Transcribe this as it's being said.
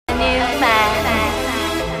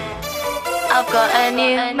I've got a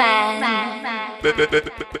new man. I've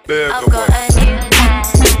got a new man.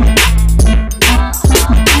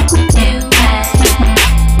 New man.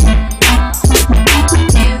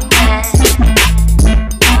 New man.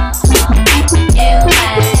 New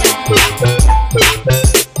man.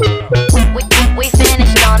 We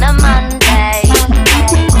finished on a Monday.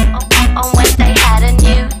 On Wednesday had a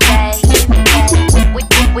new day.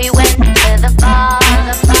 We went to the bar.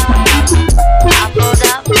 I pulled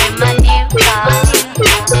up in my new car.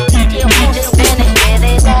 He just finished with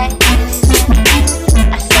his ex.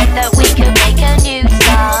 I said that we could make a new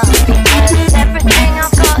start, because everything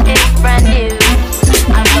I've got is brand new.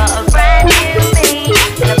 I've got a brand new me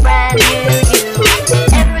and a brand new you.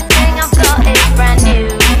 Everything I've got is brand new.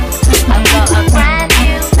 I've got a brand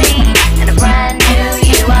new me and a brand new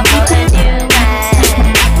you. I've got a new man.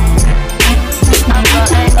 I've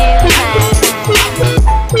got a new man.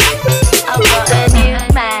 I've got a new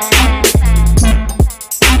man.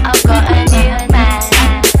 I've got a new man.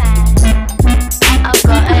 I've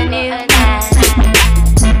got a new man.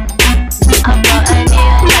 I've got a new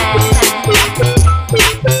man.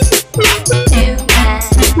 New man.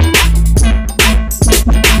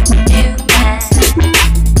 New man.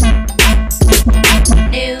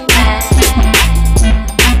 New man.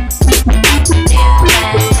 New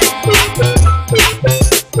man.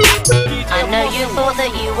 I know you thought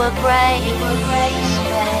that you were great.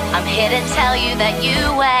 I'm here to tell you that you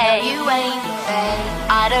ain't.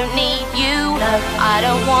 I don't need you. I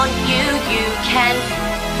don't want you. You can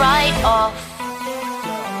write off.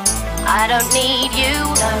 I don't need you.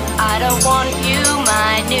 I don't want you.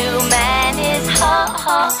 My new man is hot,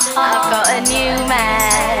 hot, hot. I've got a new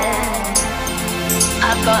man.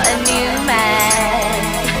 I've got a new man.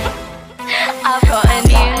 I've got a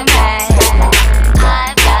new man.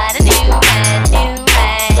 I've got a new man, new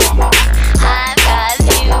man. I've got a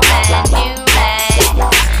new man, new man.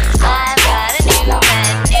 I've got a new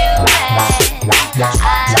man, new man.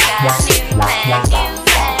 I've got a new man, new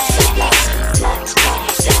man.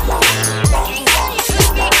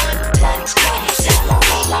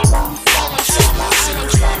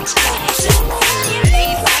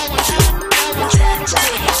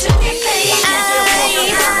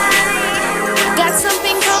 I got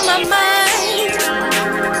something on my mind.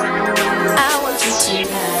 I want you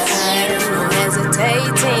tonight. No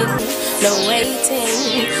hesitating, no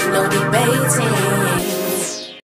waiting, no debating.